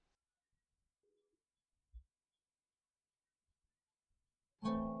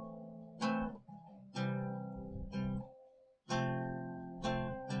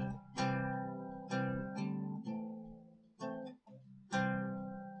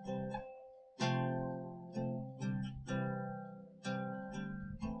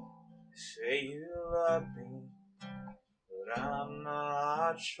Say you love me, but I'm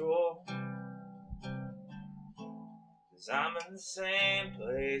not sure. 'Cause I'm in the same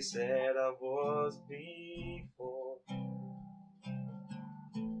place that I was before.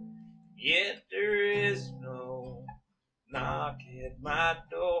 Yet there is no knock at my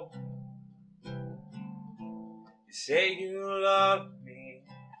door. You say you love me,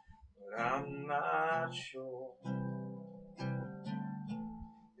 but I'm not sure.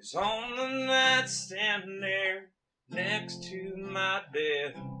 'Cause on the nightstand there next to my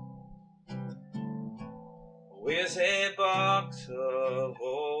bed is a box of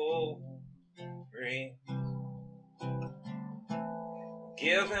old rings,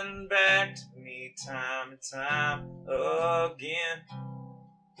 given back to me time and time again,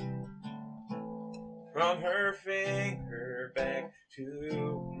 from her finger back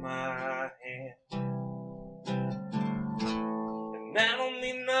to my hand. And that don't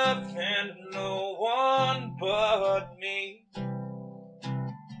mean nothing to no one but me.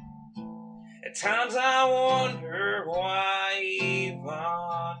 At times I wonder why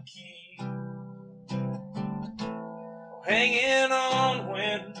Yvonne keeps hanging on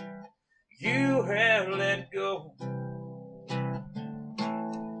when you have let go.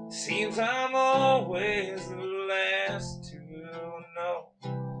 Seems I'm always the last to know.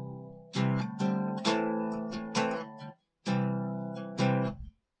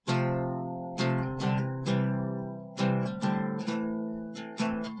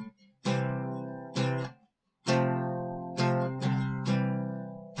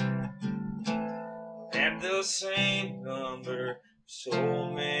 Had the same number for so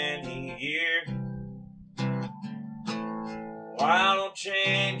many years. Why I don't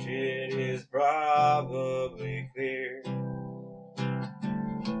change it is probably clear.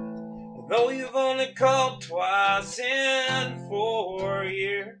 Though you've only called twice in 4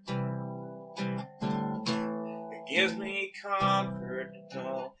 years, it gives me comfort to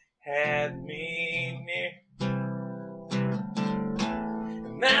don't have me near.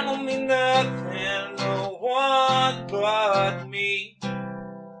 And that don't mean nothing to no one but me.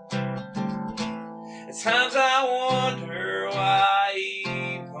 At times I wonder why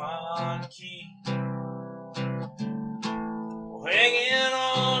Yvonne keeps hanging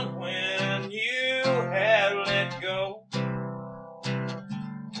on when you have let go.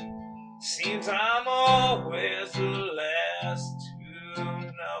 Seems I'm always the last to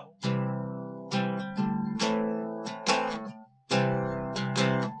know.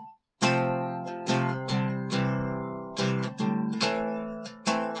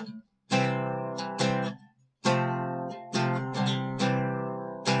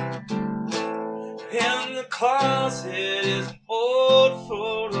 In the closet is an old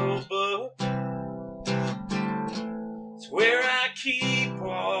photo book. It's where I keep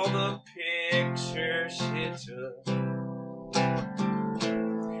all the pictures she took.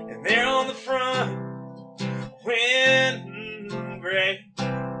 And there on the front, wind gray,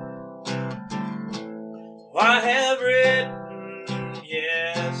 I have written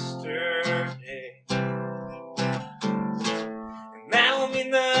yesterday. And that will mean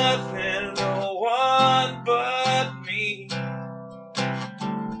nothing to no one but me.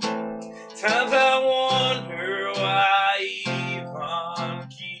 Times I wonder why Yvonne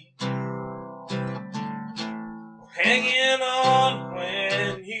keeps hanging on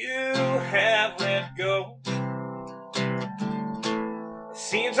when you have let go. It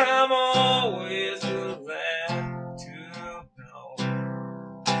seems I'm always the last